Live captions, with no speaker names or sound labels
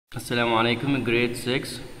Assalamu alaikum, grade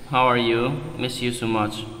 6. How are you? Miss you so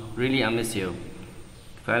much. Really I miss you.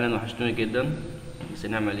 فعلا وحشتوني جدا. بس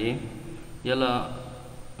نعمل ايه؟ يلا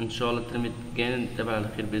ان شاء الله الترم الجاي نتابع على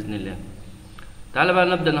خير باذن الله. تعالى بقى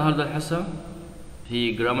نبدا النهارده الحصه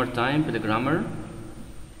في جرامر تايم بالجرامر.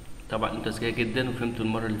 طبعا انتوا اذكياء جدا وفهمتوا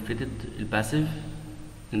المره اللي فاتت الباسيف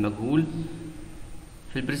المجهول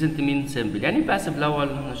في البريزنت مين سيمبل. يعني الباسيف الاول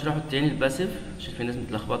نشرحه التاني. الباسيف عشان في ناس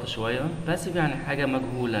متلخبطه شويه. باسيف يعني حاجه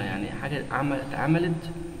مجهوله، يعني حاجه اتعملت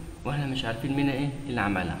واحنا مش عارفين مين ايه اللي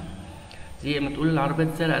عملها. زي ما تقول العربيه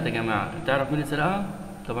اتسرقت يا جماعه، تعرف مين اللي سرقها؟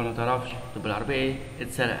 طبعا ما تعرفش. طب العربيه ايه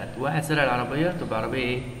اتسرقت، واحد سرق العربيه، طب العربيه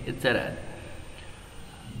ايه اتسرقت.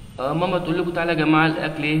 ماما تقول لكم تعالى يا جماعه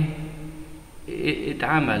الاكل ايه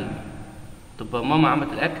اتعمل. طب ماما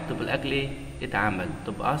عملت الاكل، طب الاكل ايه اتعمل.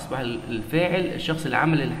 طب اصبح الفاعل الشخص اللي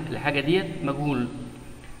عمل الحاجه ديت مجهول،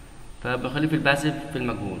 فبنخليه في الباسيف في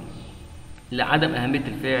المجهول لعدم اهميه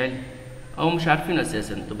الفاعل او مش عارفينه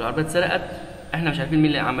اساسا. طب العربيه اتسرقت، احنا مش عارفين مين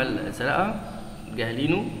اللي عمل سرقها،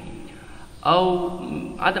 جاهلينه، او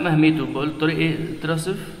عدم اهميته. بقول الطريق ايه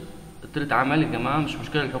اترصف، الطريق اتعمل يا جماعه مش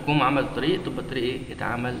مشكله، الحكومه عملت الطريق، طب الطريق ايه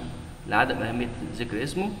اتعمل لعدم اهميه ذكر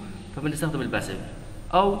اسمه، فبنستخدم الباسيف.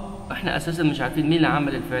 او احنا اساسا مش عارفين مين اللي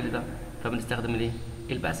عمل الفعل ده، فبنستخدم الايه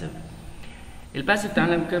الباسيف. الباسيف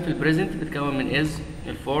تعالى نتكلم في البريزنت بيتكون من از،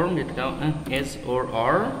 الفورم بيتكون از اور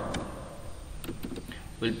ار،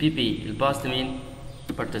 والبي بي الباست مين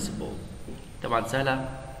participle. طبعا سهله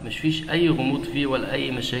مش فيش اي غموض فيه ولا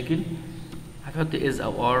اي مشاكل. هتحط از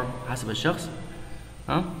او ار حسب الشخص،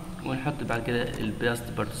 ونحط بعد كده الباست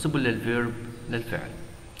participle للفيرب للفعل.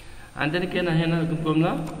 عندنا كده هنا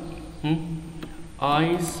جمله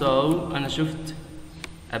I saw، أنا شفت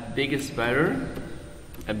a big spider.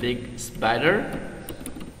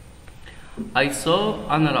 I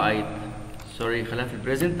saw أنا رأيت، سوري خليها في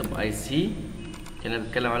البريزنت. طب I see كنا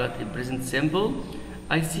بنتكلم على البريزنت سيمبل.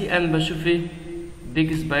 I see أنا بشوف ايه big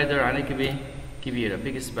spider عليك بايه كبيرة.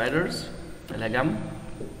 big spiders لها جمع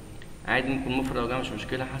عادي، ممكن مفرد أو جمع مش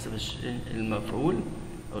مشكلة حسب المفعول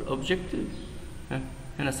أو الأوبجكت.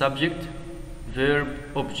 هنا subject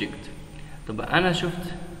verb object. طب انا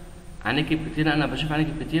شفت عناكب كتيرة، انا بشوف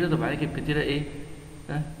عناكب كتيرة. طب عناكب كتيرة ايه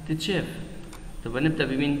تتشاف. طب هنبدأ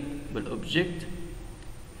بمين بالاوبجكت.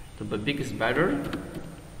 طب big spider،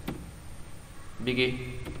 big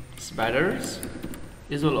spiders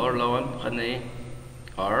is ولا ار الاول؟ خدنا ايه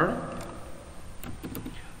ار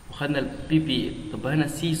وخدنا البي بي. طب هنا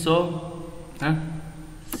سيسو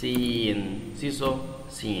سين، سيسو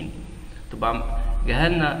سين. طبعا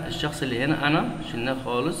جهلنا الشخص اللي هنا، انا شلناه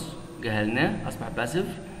خالص جهلناه اصبح باسيف.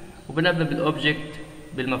 وبنبدا بالاوبجكت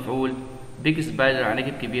بالمفعول بيج سبايدر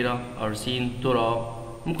عناكب كبيره ار سين ترى.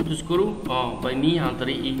 ممكن تذكروا باي مي عن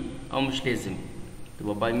طريقي او مش لازم.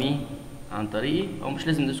 تبقى باي مي عن طريقي او مش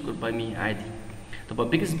لازم نذكر باي مي عادي. تبقى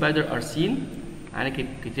بيج سبايدر ار سين عناكب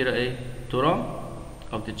كتيره ايه ترى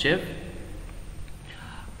او تتشاف.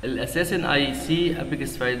 الاساسا I see a big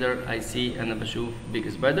spider، I see انا بشوف big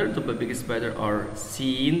spider. تبقى big spider are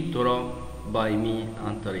seen ترى by me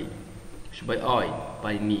عن طريق، مش by I،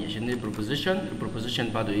 by me عشان البروبوزيشن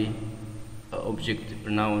بعده ايه object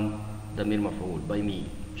pronoun ضمير مفعول by me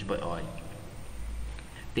مش by I.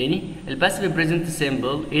 تاني الباسيف present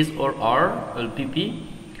simple is or are البي.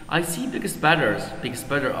 I see big spiders، big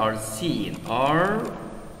spider are seen، are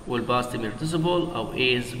والباست participle او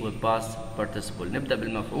is والباست participle. نبدا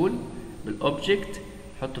بالمفعول بالاوبجكت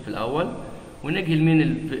نحطه في الاول، ونجهل مين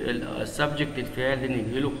السبجكت الفعل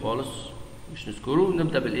نجهله خالص مش نذكره.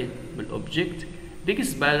 نبدا بالايه بالاوبجكت. big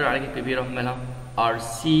spider على كبيره مالها are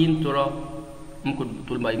seen ترى، ممكن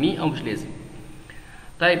تقول باي مي او مش لازم.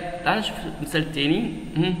 طيب تعال نشوف مثال تاني.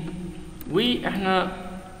 واحنا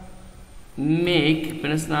make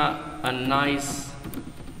بنصنع a nice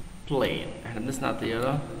plane، احنا بنصنع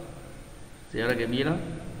طيارة جميلة.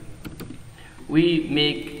 we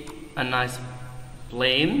make a nice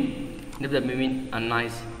plane. نبدأ بمين a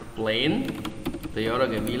nice plane طيارة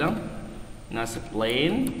جميلة. nice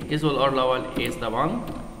plane is ولا are الأول is طبعا.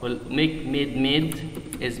 وال make made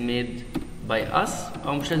is made by us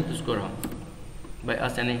أو مش لازم تذكرها by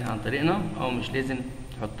us يعني عن طريقنا أو مش لازم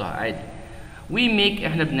تحطها عادي. we make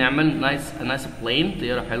احنا بنعمل a nice plane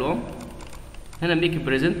طيارة حلوة. هنا make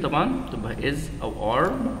present طبعا تبقى is أو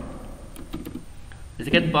are. إذا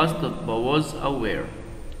كانت past تبقى was أو were.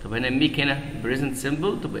 طب هنا make هنا present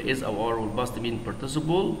simple تبقى is أو are والpast mean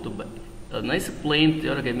participle. تبقى a nice plane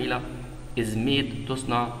طيارة جميلة is made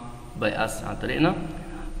تصنع by us عن طريقنا.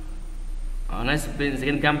 a nice plane إذا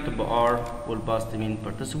كانت جمع تبقى are والpast mean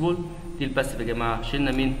participle. دي الباسيف يا جماعة.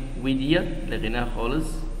 شلنا مين we ديت لغيناها خالص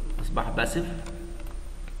أصبح باسيف.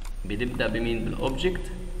 بنبدأ بمين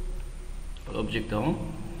بالاوبجكت الأوبجكت أهو.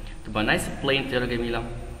 تبقى nice plain طيارة جميلة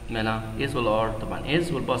مالها is ولا are؟ طبعا is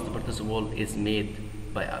والpast participle is made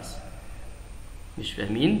by us. مش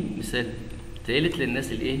فاهمين؟ مثال تالت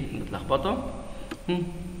للناس اللي متلخبطة.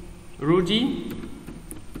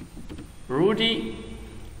 رودي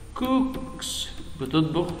cooks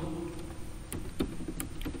بتطبخ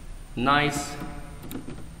nice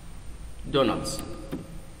donuts.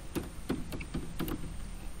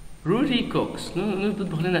 رودي cooks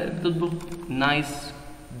بتطبخ nice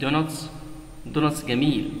donuts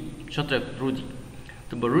جميل شاطر رودي.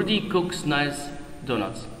 تبقى رودي cooks nice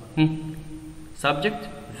donuts. subject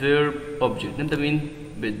verb object. نبدأ مين؟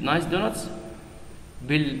 بالnice donuts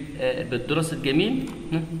بالدرس الجميل.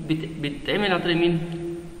 بتتعمل عن طريق مين؟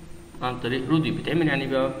 عن طريق رودي. بتتعمل يعني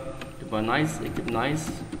بقى تبقى nice. اكتب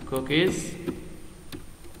nice cookies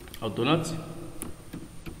أو donuts.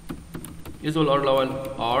 is ولا are الأول؟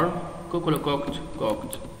 are. cook ولا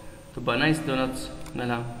cooked؟ تبقى nice donuts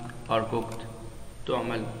مالها are cooked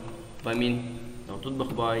تعمل by مين؟ لو تطبخ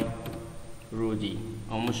by رودي.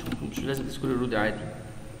 أو مش لازم تذكر رودي عادي.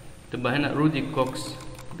 تبقى هنا رودي cooks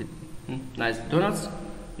nice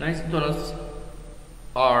donuts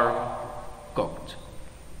are cooked.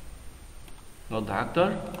 نوضح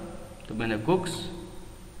أكتر. تبقى هنا cooks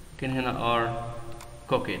لكن هنا are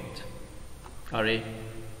cooked.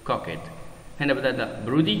 cooked. هنا بدأنا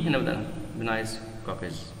برودي هنا بدأنا بنايس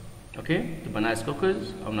cookies. اوكي تبقى nice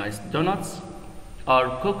cookies أو nice donuts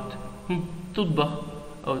are cooked تطبخ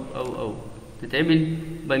أو تتعمل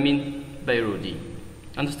by مين؟ by رودي.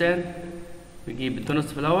 understand؟ بنجيب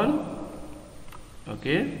الدونتس في الأول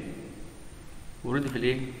اوكي ورودي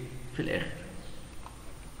في في الآخر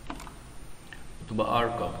وتبقى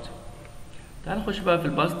are cooked. تعال نخش بقى في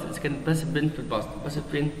الباست. إذا كانت باسف بين في الباست باسف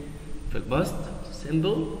فين؟ في الباست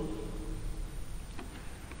simple.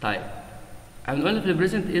 طيب هنقول في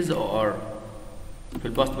البريزنت is أو are. في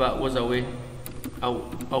الباست بقى was away أو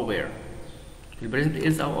were. في البريزنت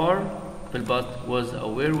is أو are. في الباست was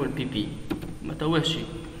أو were والبي بي ما توهش.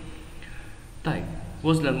 طيب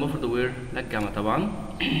was للمفرد were للجمع طبعا.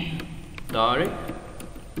 طارق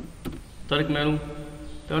ماله؟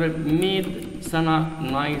 طارق made صنع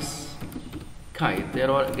nice kite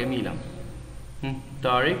طيارة ورق جميلة.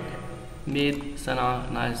 طارق made صنع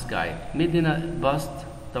nice kite. made هنا باست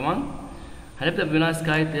طبعا. هنبدأ بنايس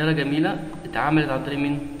كايت طيارة جميلة اتعملت عن طريق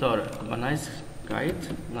مين؟ طارق. يبقى نايس كايت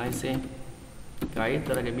نايس كايت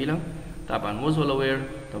طيارة جميلة. طبعا was ولا were؟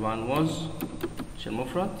 طبعا was عشان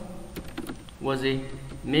مفرد. was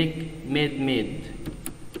made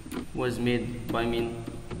was made by مين؟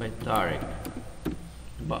 by طارق.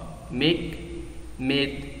 يبقى made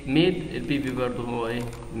البي بي برضه هو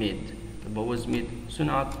made. يبقى was made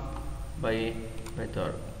صنعت by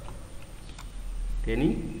طارق.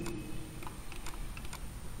 تاني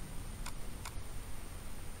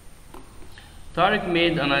Tariq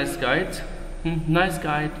made a nice kite. Nice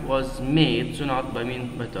kite was made صنعت by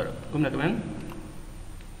مين؟ by طارق. جملة كمان.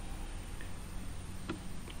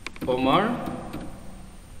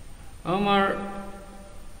 Omar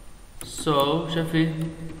saw شاف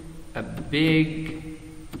a big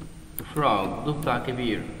frog ضفدع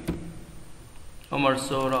كبير. Omar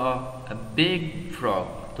saw رأى a big frog.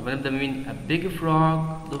 طب هنبدأ بمين؟ a big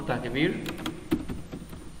frog ضفدع كبير.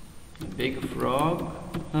 A big frog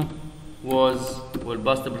was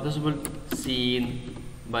والpast participle seen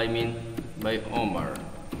by مين؟ by Omar.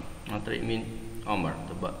 عن طريق مين؟ Omar.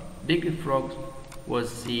 طب big frog was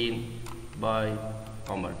seen by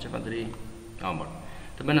Omar. شاف عن طريق Omar.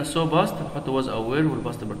 طب هنا saw past نحط was aware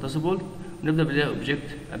والpast participle. نبدأ بالله object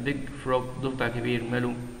a big frog ضفدع كبير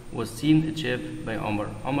ماله was seen اتشاف by Omar.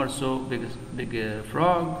 Omar saw big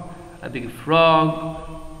frog. A big frog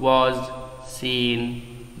was seen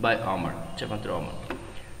by Omar. شاف عن طريق Omar.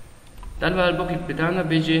 تعال بقى البوكلت بتاعنا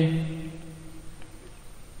بيجي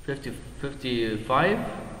 55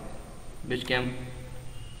 بيج كام؟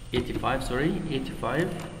 85 سوري 85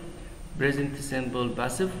 present simple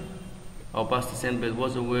passive أو past simple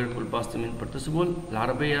was aware والpast من participle.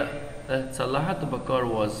 العربية اتصلحت تبقى car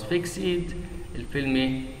was fixed.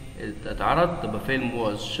 الفيلم اتعرض تبقى فيلم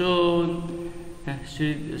was shown.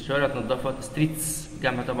 الشوارع اتنضفت streets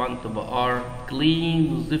جمع طبعا تبقى are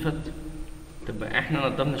clean نظفت. تبقى احنا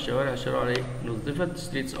نظفنا الشوارع نظفت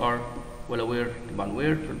streets are ولا were طبعا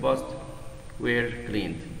were في الباست were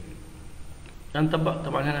cleaned. هنطبق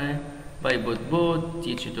طبعا هنا buy bought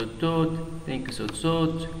teach taught think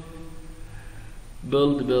thought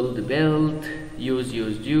build built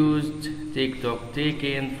used take talk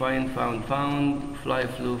taken find found fly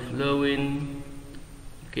flew flown.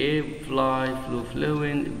 Okay, fly flew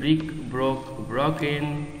flown break broke broken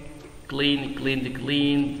clean cleaned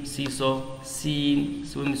clean seesaw seen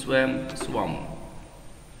swim swam swam.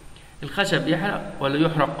 الخشب يحرق ولا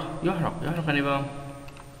يحرق؟ يحرق يعني بقى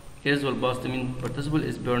is والباست مين participle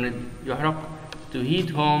is burned يحرق. to heat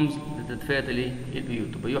homes لتدفئة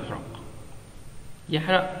البيوت تبقى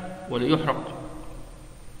يحرق ولا يحرق؟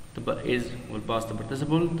 تبقى is والباست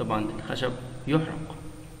participle طبعا الخشب يحرق.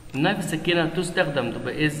 النايف السكينة تستخدم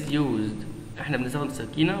تبقى is used. احنا بنستخدم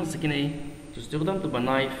السكينة والسكينة ايه؟ تستخدم تبقى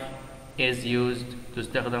knife is used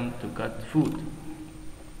تستخدم to cut food.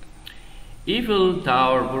 Eiffel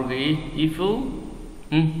Tower برج ايه؟ Eiffel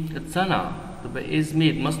اتصنع تبقى is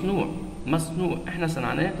made مصنوع احنا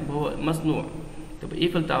صنعناه تبقى هو مصنوع. تبقى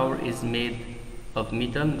Eiffel Tower is made of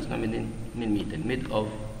metal مصنوع من metal made of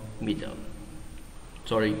metal.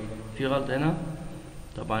 sorry في غلطة هنا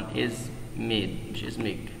طبعا is made مش is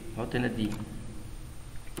make حط هنا دي.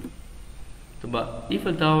 تبقى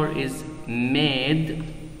Eiffel Tower is made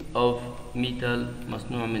of metal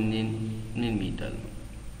مصنوع من metal.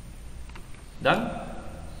 done.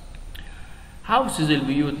 houses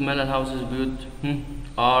البيوت مالها houses البيوت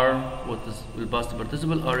are what is الباست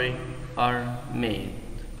participle are made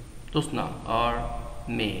تصنع are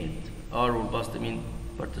made are والباست مين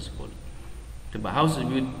participle. تبقى houses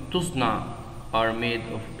البيوت تصنع are made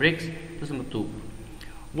of bricks تصنع بالطوب.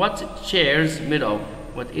 what chairs made of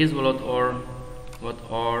what is what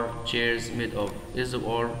are chairs made of is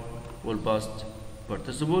or والباست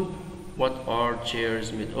participle. what are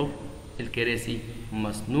chairs made of الكراسي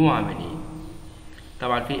مصنوعة من ايه؟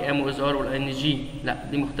 طبعا في ام واز ار والان جي لا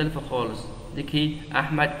دي مختلفة خالص. ديك هي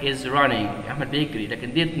احمد is running احمد بيجري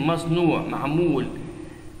لكن ديت مصنوع معمول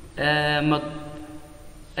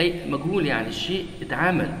اي مجهول يعني الشيء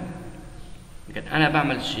اتعمل لكن انا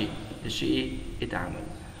بعمل الشيء ايه اتعمل.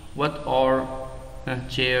 what are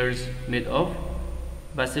chairs made of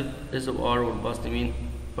passive is or والباست مين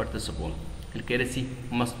participle. الكراسي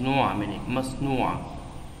مصنوعة من ايه؟ مصنوعة.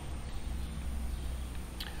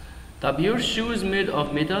 طب your shoes made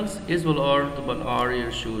of metals is or طبعا are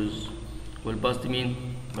your shoes والباست مين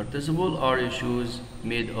participle. are your shoes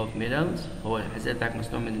made of metals هو الحذاء بتاعك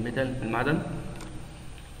مصنوع من الميتال من المعدن.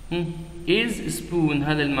 is spoon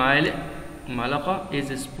هذا المعلقة is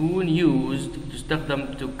a spoon used تستخدم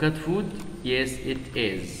to cut food yes it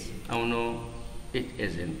is أو no it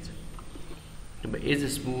isn't. يبقى is a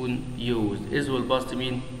spoon used is والباست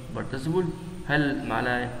مين participle. هل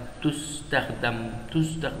المعلقة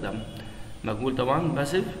تستخدم مجهول طبعا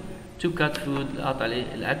passive to cut food لقطع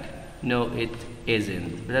الأكل no it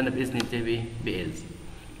isn't. بدأنا بإذن ننتهي بإز.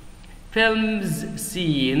 films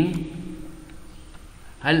seen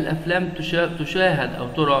هل الأفلام تشاهد أو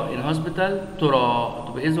ترى in hospital ترى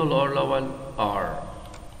تبقى إز ولا are الأول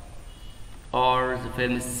are the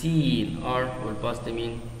films seen are والباست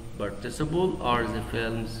مين participle. are the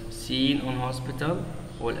films seen on hospital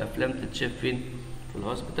والأفلام تتشاف فين في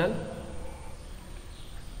الهوسبيتال.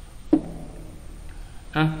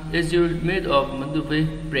 is your made of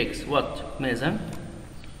bricks what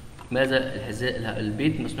ماذا الحذاء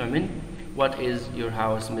البيت مصنوع من what is your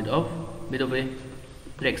house made of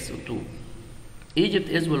bricks طوب. Egypt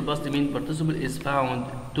is والباست مين participle is found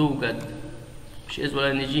توجد مش is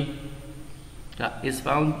ولا نجي لا is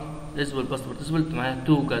found is والباست participle معناها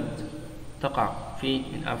توجد تقع في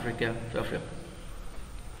أفريقيا في أفريقيا.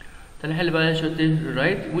 تعالى نحل بقى شوية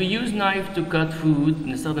right. we use knife to cut food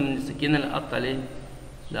نستخدم السكينة لقطع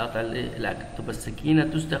الأكل. تبقى السكينة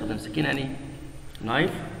تستخدم سكينة يعني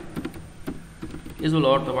knife is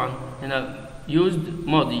ولا are طبعا هنا used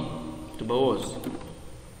ماضي تبقى was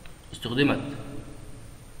استخدمت.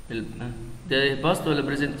 ده past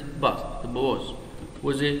ولا present past تبقى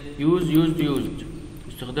was used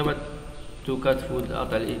استخدمت to cut food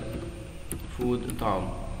لقطع food طعام.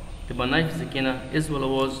 تبقى نايف سكينة is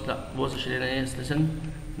ولا was لا was عشان هنا ايه اساسا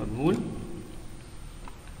مجهول.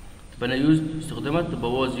 تبقى انا used استخدمت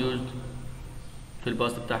تبقى was used في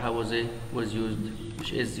الباست بتاعها was ايه was used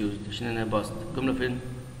مش is used عشان هنا باست. الجملة فين؟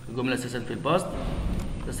 الجملة اساسا في الباست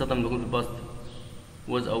تستخدم المجهول في الباست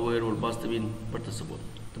was aware والباست بين participle.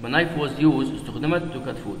 تبقى knife was used استخدمت to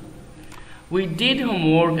cut food. we did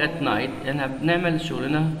homework at night احنا بنعمل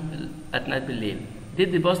شغلنا at night بالليل.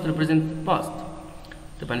 did the past represent past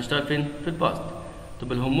طبعا هنشتغل فين؟ في الباست.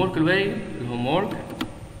 طب الهوم ورك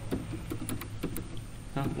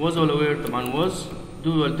was ولا were طبعا was do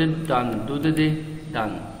ولا did done do did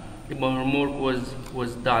done. يبقى الهوم ورك was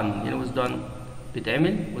done يعني was done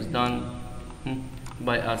بيتعمل was done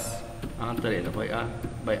by us عن طريقنا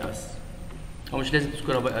by us. هو مش لازم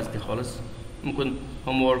تذكرها by us دي خالص ممكن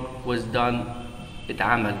homework was done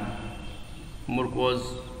اتعمل homework was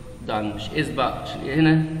done مش is بقى عشان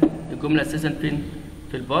هنا الجملة أساسا فين؟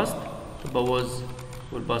 في الباست تبقى was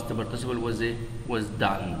والpast participle was ايه was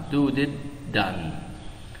done. do did done.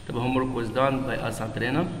 تبقى homework was done by us عن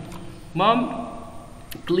طريقنا. mom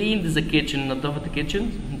cleaned the kitchen. نظفت الكيتشن.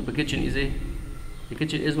 تبقى kitchen is ايه؟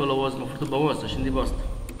 الكيتشن is ولا was؟ المفروض تبقى was عشان دي past.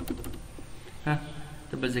 ها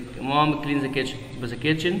تبقى mom cleaned the kitchen. تبقى the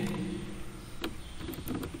kitchen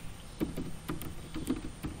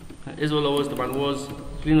is ولا was؟ طبعا was.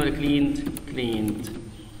 clean ولا cleaned؟ cleaned.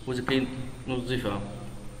 was cleaned نظفها.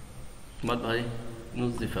 مطبخ ايه؟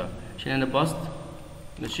 نظفها عشان هنا باست.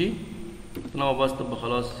 ماشي؟ طالما باست تبقى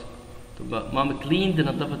خلاص تبقى مام cleaned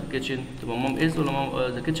نظفت الكيتشن. تبقى مام is ولا مام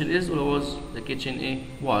the kitchen is ولا was؟ the kitchen ايه؟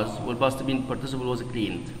 was. والباست بين participle was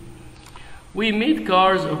cleaned. we made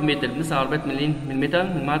cars of metal. بنصنع عربيات من الميتال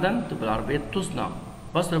من المعدن. تبقى العربيات تصنع.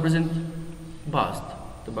 باست ولا present؟ باست.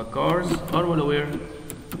 تبقى cars are ولا were؟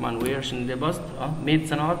 طبعا were عشان ده باست. made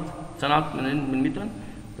صنعت من الميتال.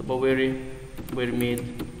 تبقى were made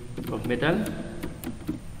of metal.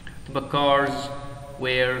 تبقى cars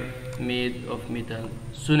were made of metal.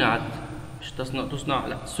 صنعت مش تصنع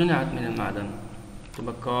لا صنعت من المعدن.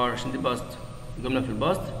 تبقى car عشان دي باست. الجملة في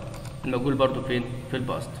الباست. المجهول برضو فين؟ في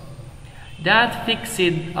الباست. Dad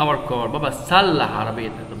fixed our car. بابا صلح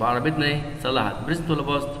عربيتنا. تبقى عربيتنا ايه؟ صلحت. present ولا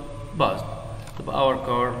باست؟ باست. تبقى our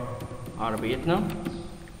car عربيتنا.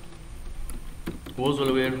 was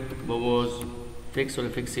ولا were؟ تبقى was. fix ولا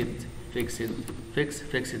fixed؟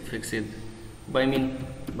 fixed. by مين؟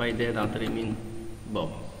 by dad عن طريق مين؟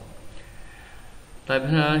 بابا. طيب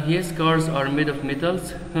هنا yes cars are made of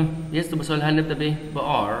metals. yes تبقى سؤال هل نبدأ بإيه؟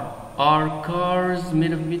 are cars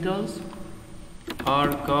made of metals؟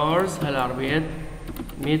 are cars هل العربيات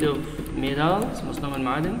made of metals مصنوعة من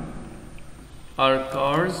المعادن؟ are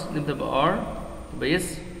cars نبدأ are. تبقى yes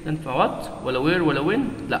تنفع what ولا where ولا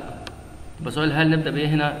when؟ لا. تبقى سؤال هل نبدأ بإيه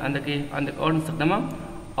هنا؟ عندك إيه؟ عندك are نستخدمها.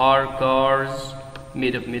 are cars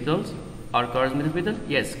made of metals؟ are cars made of metal؟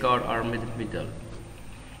 yes cars are made of metal.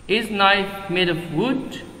 is knife made of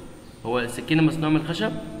wood؟ هو السكينة مصنوعة من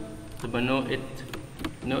الخشب. تبقى no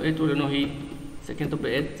it ولا no he؟ سكينة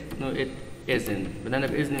تبقى it no it isn't. بدأنا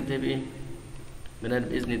بإذن انتهي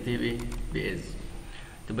بإيه؟ بإذ.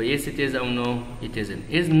 تبقى yes it is أو no it isn't.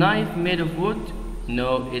 is knife made of wood؟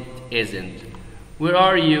 no it isn't. where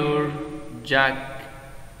are your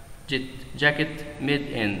jacket made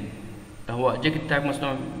in؟ هو جاكيت بتاعك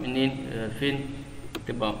مصنوع منين؟ فين؟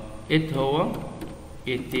 تبقى it هو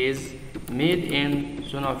it is made in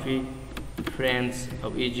صنع في France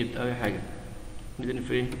أو Egypt أو أي حاجة. made in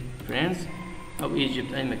في France أو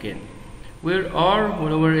Egypt أي مكان. where are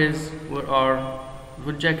ولا where is؟ where are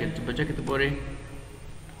for jacket. تبقى jacket تبقى إيه؟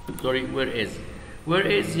 sorry where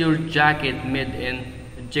is your jacket made in؟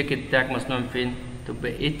 الجاكيت بتاعك مصنوع من فين؟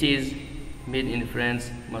 تبقى it is made in France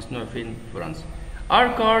مصنوع فين؟ فرنسا. are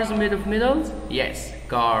cars made of metals؟ yes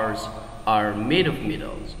cars are made of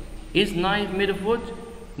metals. is knife made of wood؟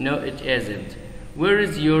 no it isn't. where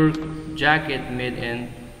is your jacket made in؟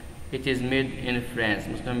 it is made in France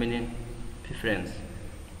مصنوع منين؟ في فرنسا.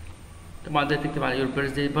 طبعا ده تكتب على your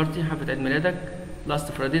birthday party حفلة عيد ميلادك. last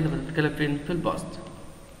Friday تبقى تتكلم فين؟ في الباست.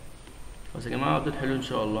 بس يا جماعة عدد حلو إن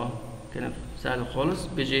شاء الله. كان سهل خالص.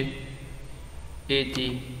 بيجي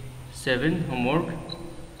 87 homework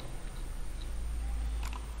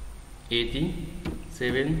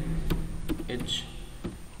 87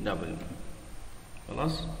 HW.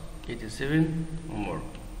 خلاص 87 homework.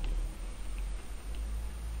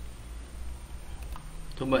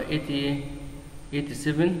 تبقى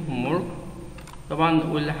 87 homework. طبعا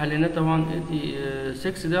واللي حليناه طبعا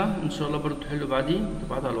 86 ده ان شاء الله برضه تحلوا بعديه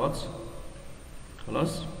تبعتها على الواتس.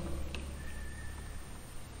 خلاص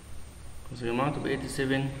بس يا جماعة تبقى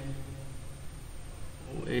 87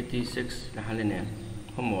 و 86 اللي حليناه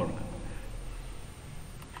homework.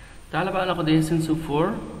 تعالى بقى ناخد ايه sense of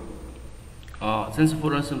 4. sense of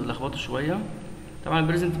 4 لسه متلخبطه شوية.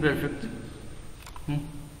 طبعا present perfect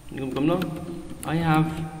نجيب جملة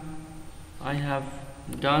I have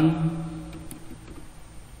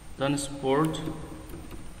done sport.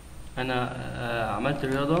 أنا عملت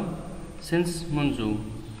رياضة since منذ.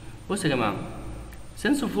 بص يا جماعة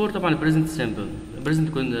since of 4 طبعا present simple. present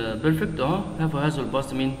يكون perfect have و has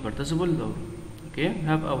والpast مين participle. اوكي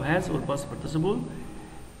have أو has والpast participle.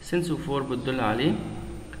 since of 4 بتدل عليه.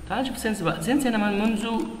 تعال نشوف since بقى. since هنا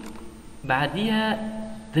منذ بعديها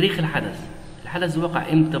تاريخ الحدث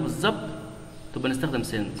وقع امتى بالظبط تبقى نستخدم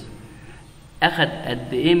since. اخد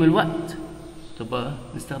قد ايه من الوقت تبقى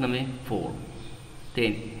نستخدم ايه 4.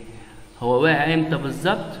 تاني هو واقع امتى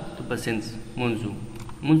بالظبط تبقى since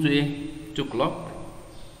منذ ايه 2 o'clock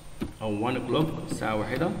او 1 o'clock الساعة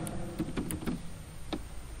 1.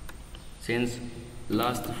 since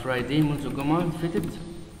last Friday منذ الجمعة اللي فاتت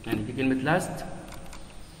يعني في كلمة last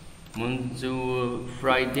منذ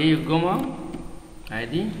فرايداي الجمعة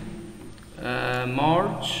عادي.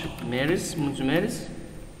 مارش مارس منذ مارس،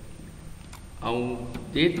 أو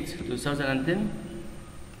date 2010،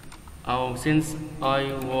 أو since I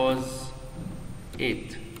was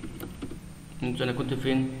 8 منذ أنا كنت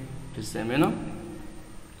فين؟ في الثامنة.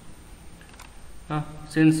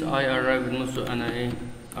 since I arrived منذ أنا إيه؟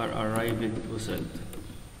 arrived وصلت.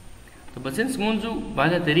 طب since منذ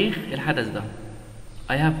بعدها تاريخ الحدث ده.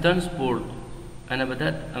 I have done sport أنا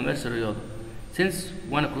بدأت أمارس الرياضة. since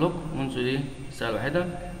 1 o'clock منذ إيه؟ الساعة 1.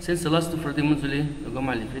 since last Friday منذ إيه؟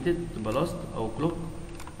 الجمعة اللي فاتت تبقى last أو clock.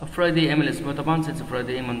 Friday أيام الأسبوع طبعا. since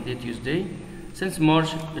Friday Monday Tuesday. since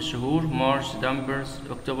March الشهور March December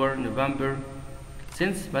October November.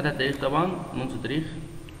 since بعدها تاريخ طبعا منذ تاريخ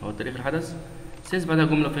أو تاريخ الحدث. since بعدها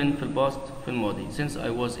جملة فين؟ في الباست في الماضي. since I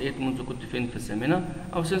was 8 منذ كنت فين؟ في الثامنة.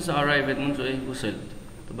 أو since I arrived منذ إيه؟ وصلت.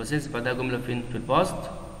 طب since بعدها جملة فين؟ في الباست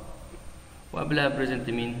وقبلها present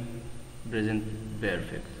مين؟ present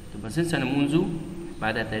perfect. طب since أنا منذ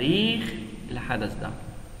بعدها تاريخ الحدث ده.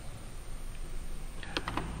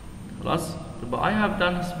 خلاص؟ طب I have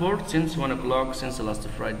done sport since 1 o'clock since last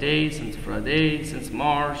Friday since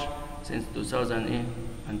March since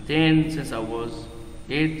 2010 since I was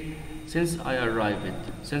 8 since I arrived.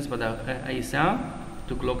 since بعدها أي ساعة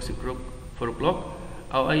 2 o'clock 6 o'clock 4 o'clock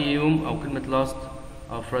أو أي يوم أو كلمة last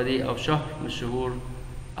أو Friday أو شهر من الشهور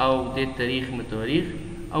أو date تاريخ من التواريخ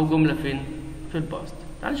أو جملة فين؟ في الباست.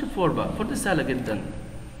 تعال نشوف فور بقى. فور دي سهلة جدا.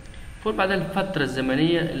 فور بعدها الفترة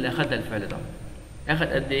الزمنية اللي أخدها الفعل ده. أخد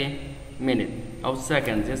قد إيه؟ minute أو seconds.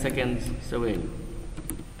 يعني seconds ثواني.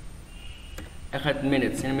 أخد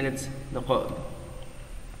minutes. يعني minutes دقائق.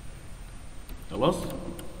 خلاص؟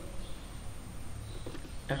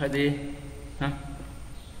 أخد إيه؟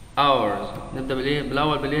 hours. نبدأ بالإيه؟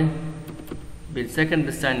 بالأول بالإيه؟ بالسكند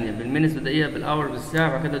بالثانية، بالمينتس بالدقيقة، بالأور بالساعة،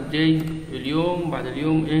 بعد كده الداي اليوم، بعد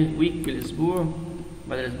اليوم إيه؟ ويك بالأسبوع،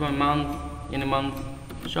 بعد الأسبوع مانث يعني مانث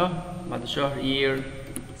شهر، بعد الشهر year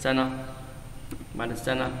سنة، بعد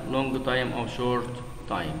السنة long time أو short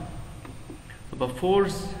time. طب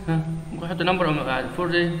فورس ممكن أحط نمبر أو عادي.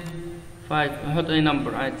 فور إيه؟ 5 أحط أي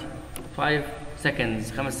نمبر عادي. 5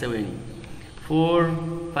 seconds 5 ثواني.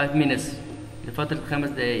 5 minutes لفترة 5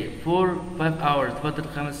 دقايق. 5 hours لفترة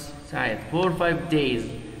 5 ساعات. 5 days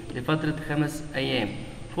لفترة 5 أيام.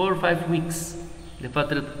 5 weeks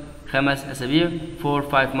لفترة 5 أسابيع.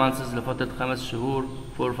 5 months لفترة 5 شهور.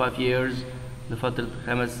 5 years لفترة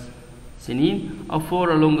 5 سنين. أو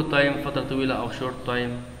 4 a long time فترة طويلة أو short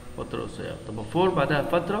time فترة قصيرة. طب 4 بعدها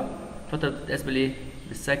فترة بتتقاس بالإيه؟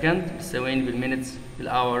 بالسكند، بالثواني، بالمينتس،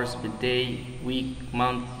 بالhours، بالداي، ويك،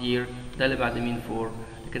 مانث، year. ده اللي بعد مين 4.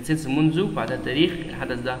 لكن since منذ بعدها تاريخ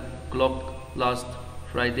الحدث ده clock last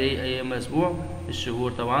Friday أيام الأسبوع،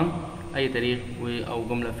 الشهور طبعا أي تاريخ أو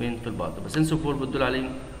جملة فين في البعض. بس since 4 بتدل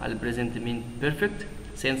على البريزنت مين perfect.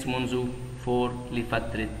 since منذ 4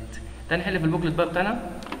 لفترة. تعالى نحل في البوكلت بقى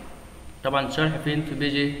بتاعنا. طبعا الشرح فين؟ في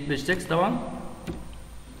بيج 6 طبعا.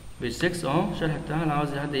 بيج 6 اهو الشرح بتاعنا. أنا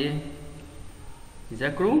عاوز حد إيه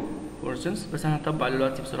يذاكروا for since، بس أنا هنطبق عليه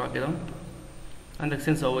دلوقتي بسرعة كده. عندك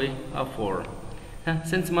since أو إيه؟ أو 4.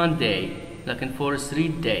 since Monday لكن for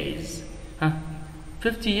 3 days.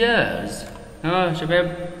 50 years.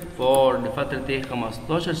 شباب 4 لفترة ايه؟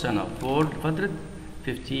 15 سنة. 4 لفترة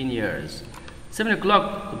 15 years. 7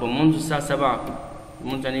 o'clock تبقى منذ الساعة 7.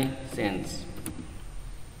 منذ يعني since.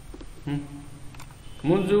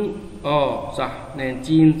 منذ صح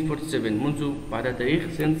 1947 منذ بعدها تاريخ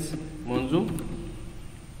since منذ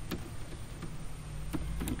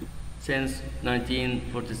since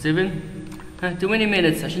 1947. 20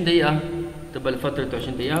 minutes 20 دقيقة تبقى لفترة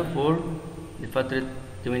 20 دقيقة. 4 لفترة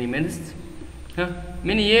 20 minutes.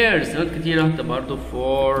 many years سنوات كتيرة تبقى برضه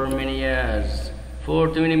for many years.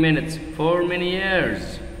 4 20 minutes for many years.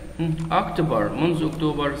 أكتوبر منذ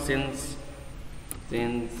أكتوبر since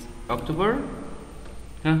أكتوبر.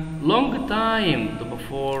 long time تبقى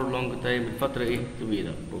for long time الفترة إيه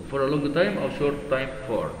طويلة. for a long time أو short time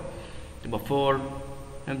for تبقى for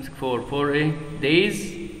امسك for إيه days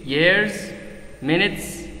years minutes.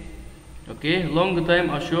 okay long time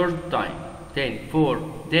أو short time. تاني 4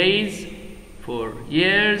 days 4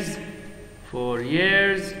 years 4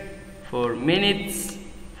 years 4 minutes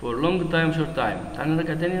 4 long time short time. تعالى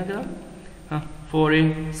نرجع تاني كده. 4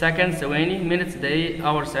 ايه seconds ثواني. minutes دقايق.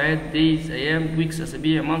 hour ساعات. days أيام. weeks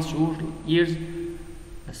أسابيع. months شهور. years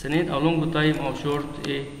السنين. أو long time أو short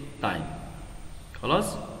ايه time.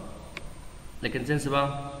 خلاص. لكن since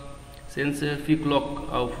بقى since في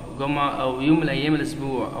clock أو جمعة أو يوم من أيام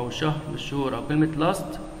الأسبوع أو شهر من الشهور أو كلمة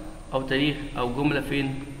last أو تاريخ أو جملة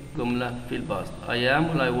فين جملة في الباست. I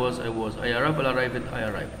am ولا I was I arrived ولا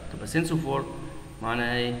arrived تبقى since و for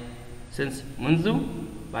معناها ايه؟ since منذ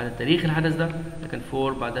بعد تاريخ الحدث ده، لكن for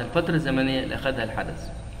بعد الفترة الزمنية اللي أخدها الحدث.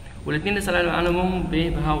 والاتنين نسأل عنهم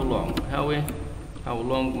ب how long. how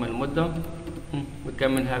long من المدة.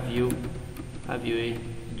 وتكمل have you ايه؟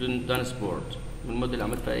 done sport من المدة اللي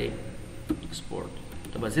عملت فيها ايه؟ sport.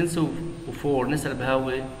 تبقى since و for نسأل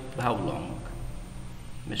ب how long.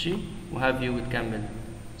 ماشي؟ و have you وتكمل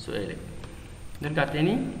سؤالك. نرجع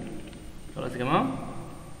تاني خلاص يا جماعة.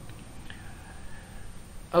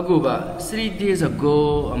 ago بقى 3 days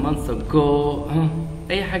ago a month ago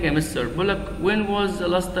أي حاجة يا مستر. بقولك when was the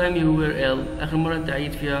last time you were ill؟ آخر مرة أنت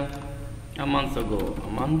عييت فيها a month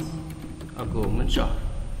ago من شهر.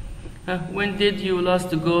 when did you last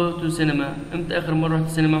go to cinema؟ إمتى آخر مرة رحت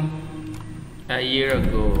السينما؟ a year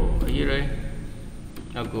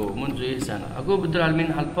ago منذ إيه سنة. ago بتدل على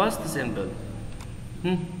مين؟ على past simple.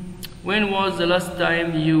 when was the last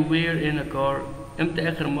time you were in a car؟ إمتى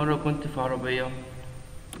آخر مرة كنت في عربية؟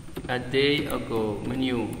 a day ago من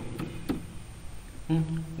يوم.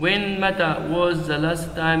 when متى was the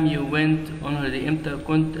last time you went on holiday؟ إمتى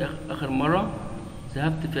كنت آخر مرة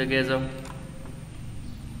ذهبت في أجازة؟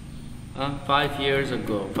 5 years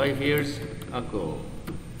ago 5 years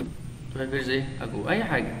إيه؟ ago أي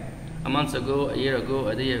حاجة. a month ago a year ago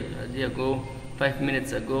a day ago 5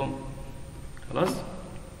 minutes ago. خلاص.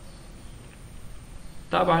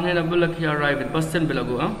 طبعا هنا بقول لك هي arrived bus simple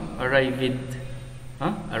ago arrived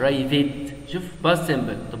شوف bus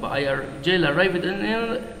simple. طب جيل arrived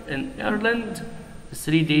in Ireland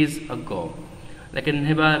 3 days ago. لكن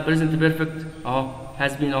هنا present perfect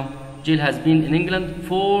has been جيل has been in England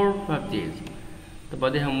for 5 days. طب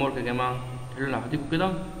دي homework يا جماعة تحلوا اللي هحطيكوا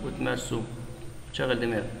كده وتمارسوا تشغل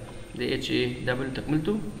دماغك. دي اتش ايه دبل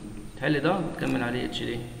تكملته تحل ده وتكمل عليه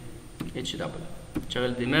اتش دبل.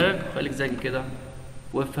 تشغل دماغك وخليك ذكي كده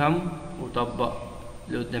وافهم وطبق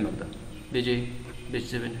اللي قدامك ده. بيج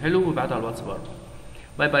 7 حلو وابعته على الواتس برضه.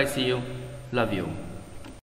 باي باي سي يو لاف يو.